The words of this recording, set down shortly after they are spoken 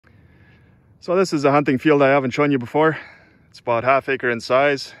So this is a hunting field I haven't shown you before. It's about ½ acre in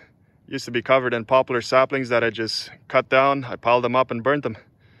size. Used to be covered in poplar saplings that I just cut down. I piled them up and burnt them.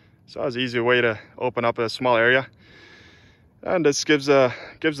 So it was an easy way to open up a small area. And this gives the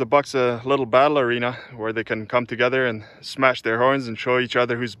bucks a little battle arena where they can come together and smash their horns and show each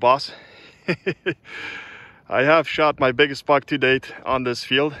other who's boss. I have shot my biggest buck to date on this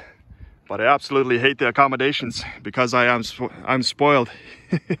field, but I absolutely hate the accommodations because I'm spoiled.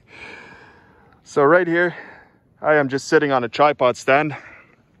 So right here, I am just sitting on a tripod stand.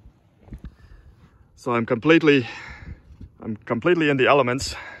 So I'm completely in the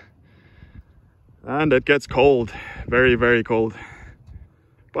elements, and it gets cold, very, very cold.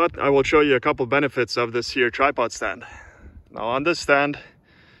 But I will show you a couple benefits of this here tripod stand. Now on this stand,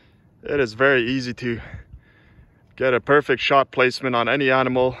 it is very easy to get a perfect shot placement on any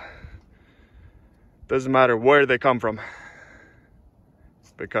animal. Doesn't matter where they come from,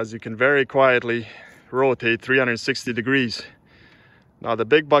 because you can very quietly rotate 360 degrees. Now the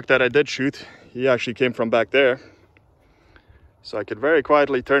big buck that I did shoot, he actually came from back there. So I could very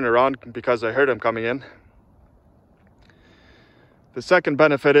quietly turn around because I heard him coming in. The second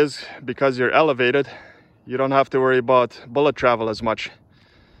benefit is because you're elevated, you don't have to worry about bullet travel as much.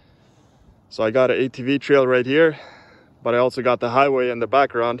 So I got an ATV trail right here, but I also got the highway in the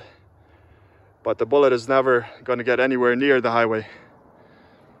background. But the bullet is never going to get anywhere near the highway.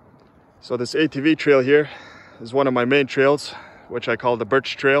 So this ATV trail here is one of my main trails, which I call the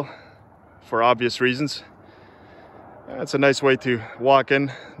Birch Trail for obvious reasons. It's a nice way to walk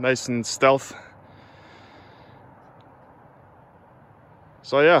in, nice and stealth.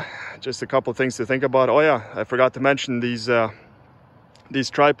 So yeah, just a couple things to think about. Oh yeah, I forgot to mention these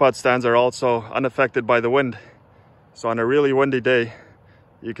tripod stands are also unaffected by the wind. So on a really windy day,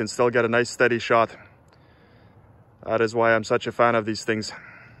 you can still get a nice steady shot. That is why I'm such a fan of these things.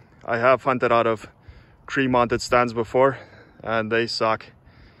 I have hunted out of tree-mounted stands before, and they suck.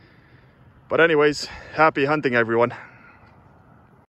 But anyways, happy hunting everyone.